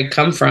where I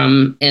come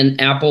from.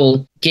 And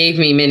Apple gave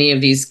me many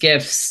of these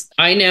gifts.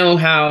 I know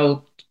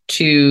how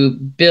to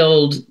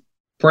build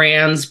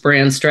brands,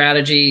 brand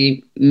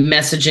strategy,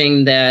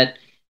 messaging that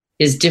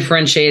is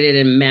differentiated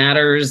and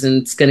matters, and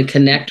it's going to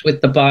connect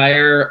with the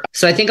buyer.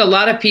 So I think a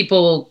lot of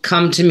people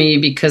come to me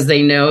because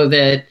they know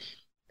that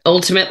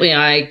ultimately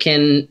I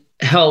can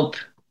help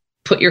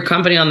put your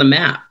company on the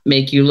map,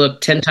 make you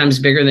look 10 times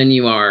bigger than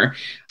you are.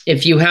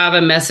 If you have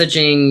a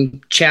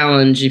messaging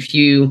challenge,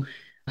 in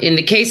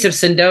the case of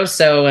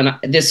Sendoso,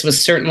 and this was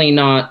certainly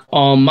not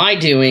all my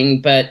doing,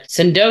 but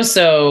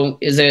Sendoso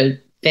is a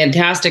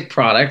fantastic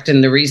product.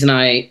 And the reason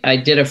I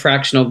did a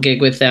fractional gig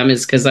with them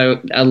is because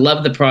I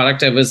love the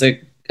product. I was a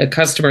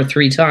customer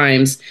 3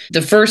 times.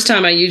 The first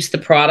time I used the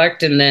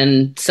product and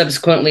then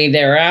subsequently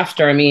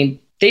thereafter, I mean,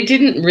 they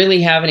didn't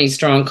really have any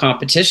strong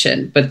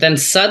competition. But then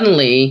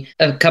suddenly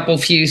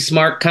few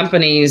smart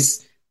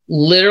companies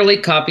literally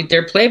copied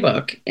their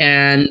playbook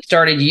and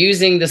started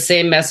using the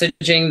same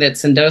messaging that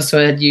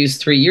Sendoso had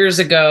used 3 years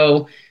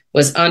ago,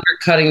 was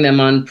undercutting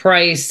them on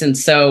price. And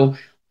so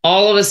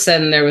all of a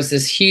sudden there was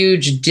this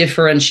huge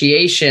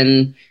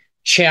differentiation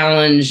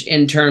challenge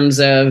in terms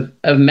of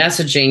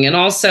messaging, and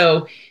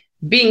also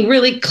being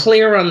really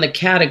clear on the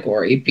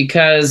category,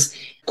 because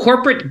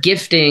corporate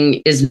gifting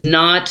is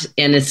not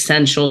an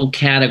essential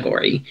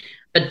category,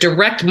 but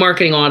direct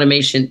marketing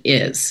automation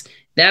is.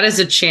 That is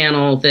a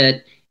channel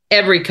that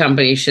every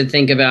company should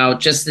think about,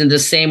 just in the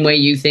same way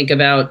you think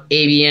about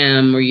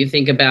ABM or you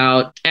think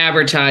about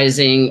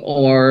advertising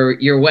or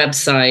your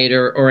website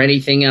or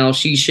anything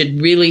else. You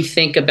should really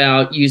think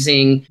about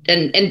using,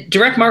 and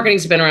direct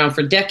marketing's been around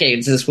for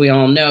decades, as we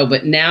all know,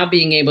 but now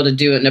being able to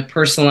do it in a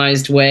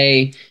personalized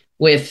way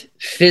with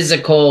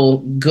physical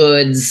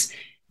goods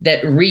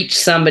that reach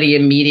somebody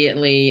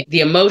immediately,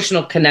 the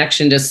emotional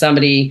connection to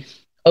somebody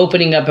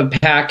opening up a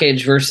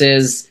package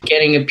versus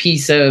getting a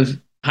piece of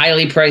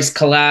highly priced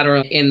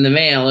collateral in the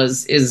mail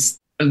is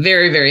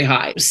very, very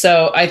high.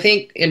 So I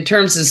think in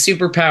terms of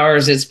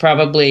superpowers, it's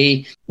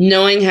probably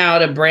knowing how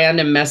to brand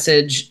and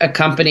message a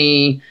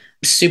company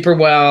super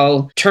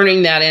well,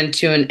 turning that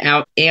into an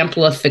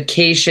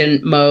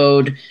amplification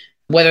mode,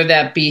 whether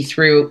that be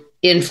through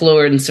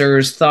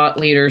influencers, thought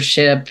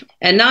leadership,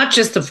 and not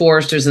just the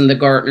Forresters and the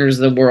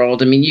Gartners of the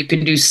world. I mean, you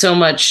can do so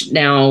much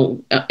now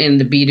in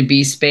the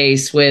B2B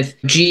space with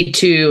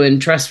G2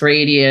 and Trust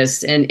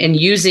Radius and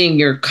using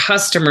your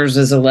customers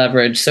as a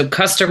leverage. So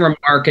customer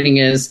marketing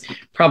is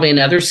probably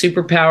another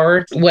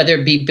superpower, whether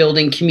it be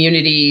building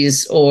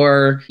communities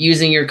or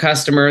using your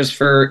customers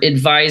for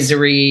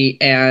advisory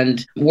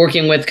and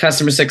working with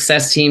customer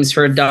success teams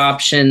for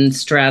adoption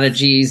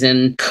strategies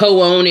and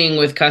co-owning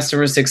with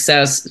customer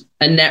success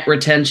a net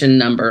retention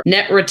number.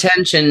 Net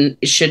retention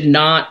should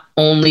not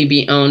only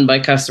be owned by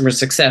customer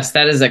success.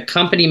 That is a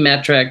company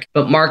metric,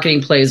 but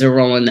marketing plays a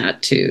role in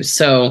that too.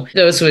 So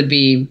those would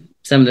be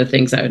some of the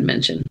things I would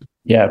mention.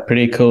 Yeah,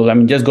 pretty cool. I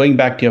mean, just going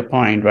back to your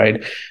point,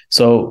 right?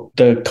 So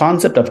the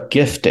concept of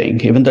gifting,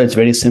 even though it's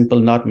very simple,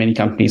 not many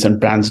companies and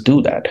brands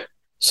do that.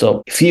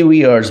 So a few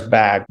years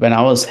back, when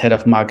I was head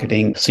of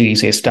marketing,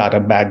 Series A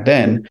startup back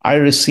then, I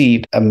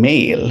received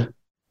an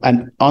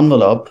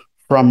envelope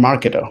from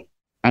Marketo.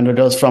 And it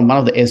was from one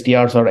of the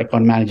SDRs or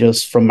account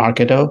managers from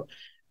Marketo.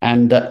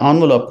 And the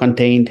envelope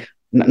contained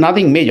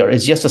nothing major.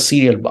 It's just a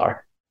cereal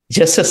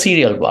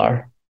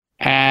bar,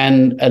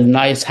 and a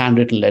nice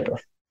handwritten letter.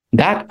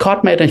 That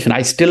caught my attention.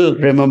 I still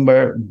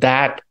remember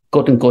that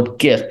quote unquote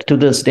gift to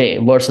this day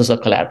versus a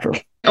collateral.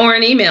 Or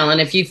an email.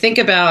 And if you think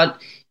about,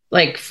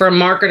 like, for a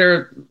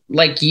marketer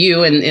like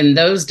you in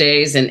those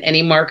days, and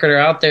any marketer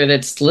out there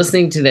that's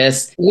listening to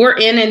this, we're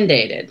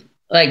inundated.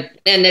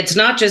 And it's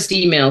not just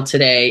email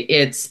today.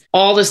 It's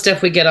all the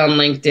stuff we get on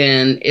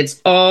LinkedIn.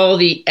 It's all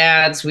the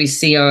ads we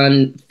see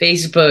on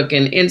Facebook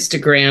and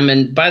Instagram.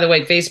 And by the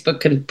way,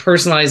 Facebook can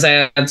personalize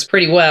ads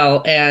pretty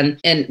well. And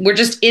we're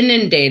just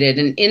inundated.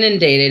 And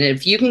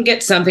if you can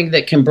get something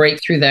that can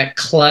break through that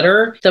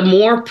clutter, the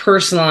more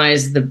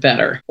personalized, the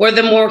better. Or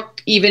the more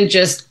even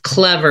just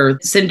clever.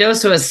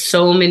 Sendoso has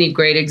so many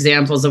great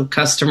examples of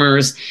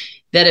customers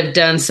that have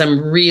done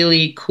some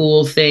really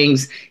cool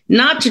things,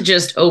 not to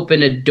just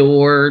open a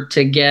door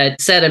to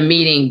set a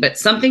meeting, but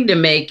something to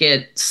make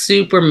it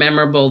super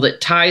memorable that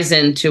ties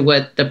into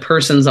what the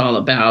person's all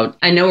about.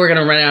 I know we're going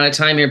to run out of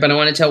time here, but I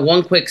want to tell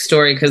one quick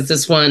story because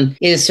this one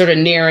is sort of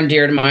near and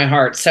dear to my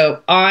heart.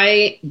 So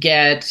I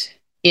get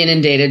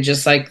inundated,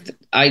 just like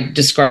I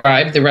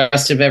described the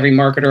rest of every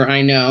marketer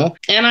I know.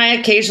 And I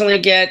occasionally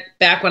get,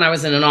 back when I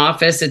was in an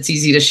office, it's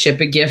easy to ship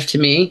a gift to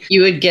me.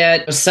 You would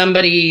get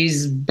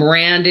somebody's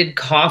branded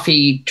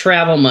coffee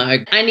travel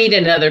mug. I need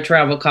another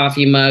travel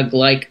coffee mug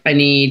like I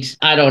need,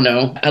 I don't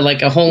know,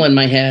 like a hole in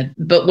my head.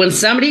 But when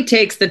somebody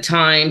takes the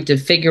time to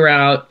figure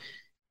out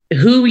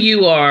who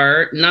you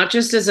are, not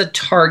just as a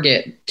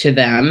target to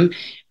them,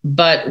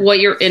 but what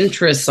your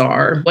interests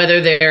are,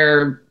 whether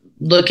they're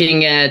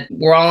looking at,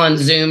 we're all on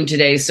Zoom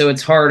today, so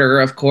it's harder,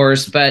 of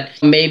course, but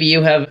maybe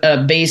you have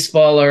a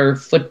baseball or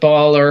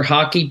football or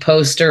hockey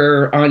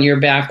poster on your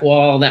back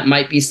wall that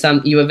might be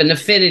you have an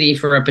affinity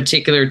for a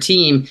particular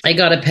team. I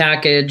got a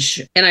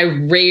package, and I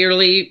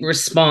rarely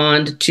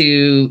respond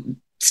to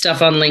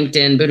stuff on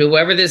LinkedIn, but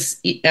whoever this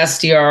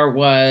SDR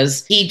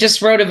was, he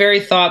just wrote a very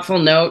thoughtful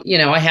note.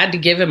 I had to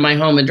give him my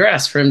home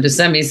address for him to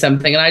send me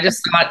something. And I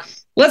just thought,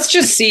 let's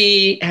just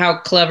see how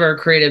clever,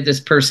 creative this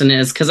person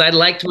is, because I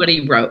liked what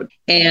he wrote.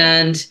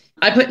 And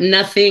I put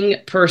nothing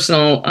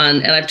personal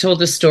on, and I've told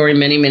this story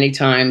many, many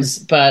times,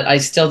 but I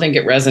still think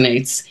it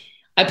resonates.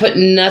 I put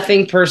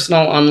nothing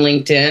personal on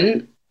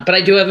LinkedIn, but I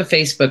do have a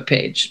Facebook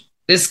page.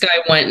 This guy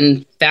went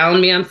and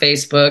found me on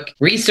Facebook,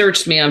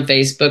 researched me on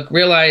Facebook,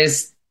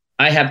 realized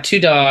I have 2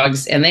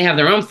 dogs and they have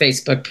their own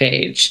Facebook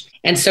page.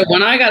 And so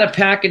when I got a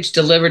package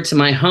delivered to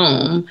my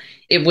home,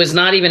 it was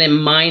not even in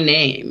my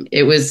name.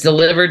 It was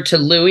delivered to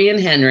Louie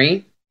and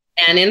Henry.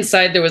 And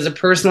inside there was a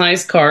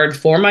personalized card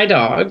for my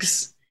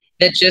dogs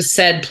that just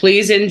said,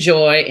 please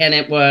enjoy. And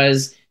it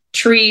was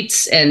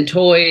treats and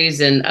toys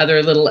and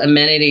other little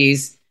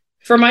amenities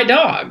for my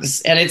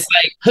dogs. And it's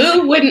like,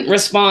 who wouldn't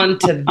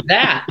respond to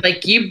that?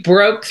 Like, you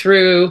broke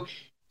through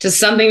to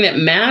something that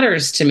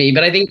matters to me.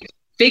 But I think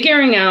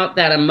figuring out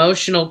that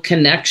emotional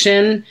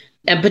connection,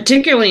 and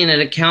particularly in an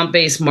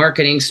account-based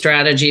marketing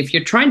strategy, if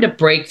you're trying to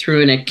break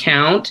through an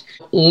account,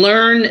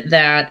 learn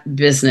that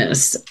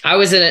business. I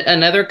was at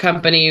another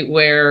company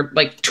where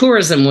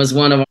tourism was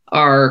one of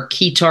our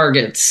key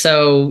targets.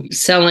 So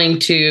selling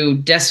to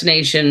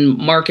destination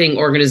marketing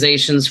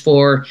organizations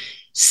for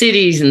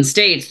cities and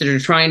states that are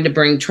trying to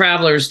bring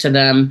travelers to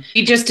them.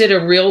 We just did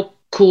a real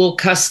cool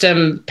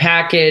custom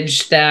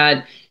package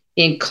that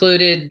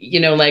included,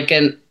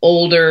 an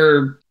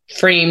older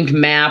framed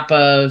map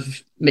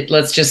of,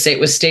 let's just say it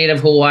was state of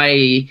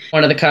Hawaii,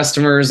 one of the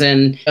customers,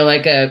 and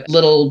like a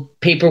little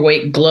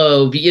paperweight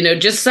globe,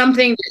 just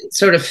something that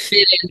sort of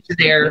fit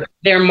into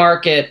their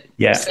market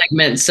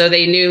segment. So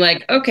they knew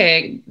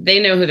okay,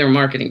 they know who they're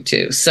marketing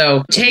to.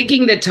 So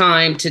taking the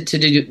time to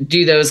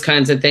do those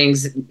kinds of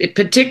things,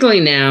 particularly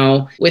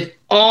now with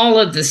all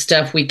of the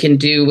stuff we can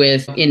do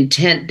with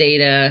intent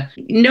data,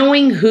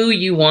 knowing who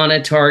you want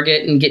to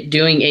target and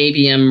doing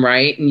ABM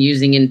right and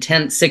using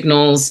intent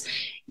signals,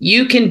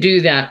 you can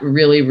do that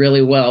really,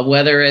 really well,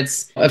 whether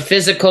it's a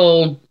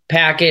physical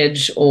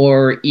package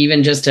or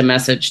even just a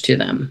message to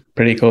them.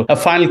 Pretty cool. A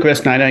final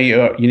question. I know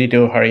you need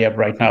to hurry up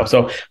right now.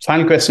 So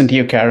final question to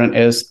you, Karen,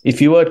 is if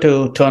you were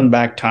to turn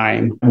back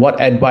time, what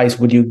advice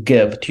would you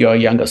give to your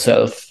younger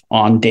self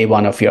on day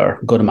one of your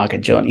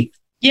go-to-market journey?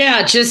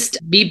 Yeah, just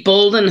be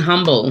bold and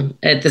humble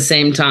at the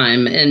same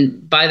time.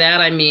 And by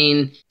that, I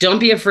mean, don't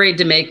be afraid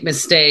to make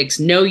mistakes.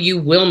 Know you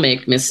will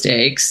make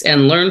mistakes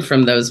and learn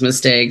from those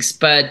mistakes,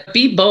 but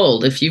be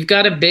bold. If you've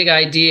got a big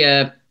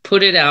idea,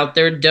 put it out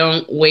there.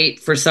 Don't wait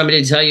for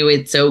somebody to tell you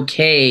it's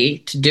okay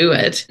to do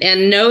it.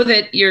 And know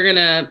that you're going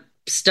to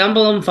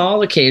stumble and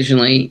fall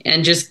occasionally,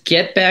 and just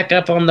get back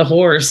up on the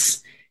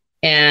horse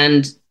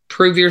and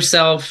prove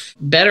yourself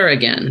better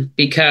again,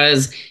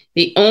 because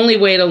the only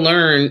way to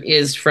learn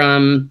is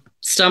from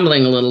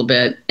stumbling a little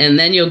bit, and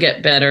then you'll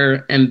get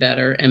better and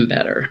better and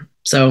better.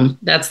 So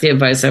that's the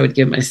advice I would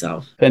give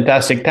myself.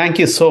 Fantastic. Thank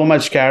you so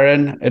much,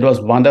 Karen. It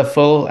was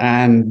wonderful.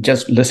 And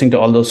just listening to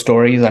all those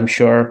stories, I'm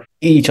sure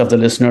each of the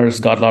listeners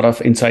got a lot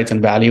of insights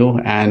and value.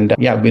 And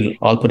we'll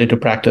all put it to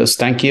practice.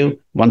 Thank you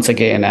once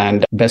again,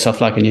 and best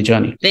of luck in your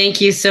journey. Thank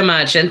you so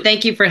much. And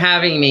thank you for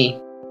having me.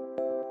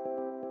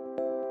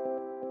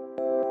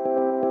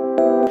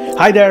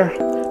 Hi there.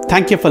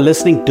 Thank you for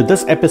listening to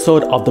this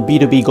episode of the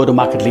B2B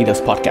Go-to-Market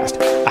Leaders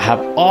podcast. I have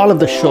all of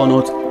the show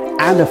notes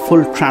and a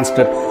full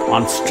transcript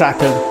on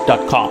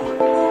strativ.com.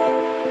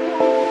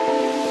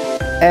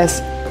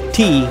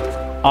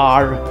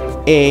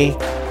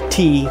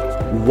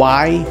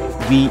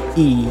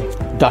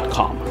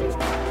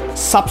 stratyve.com.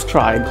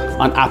 Subscribe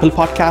on Apple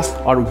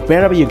Podcasts or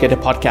wherever you get a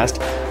podcast.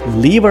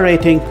 Leave a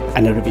rating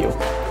and a review.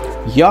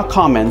 Your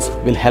comments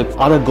will help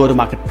other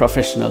go-to-market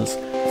professionals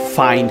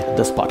find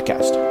this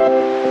podcast.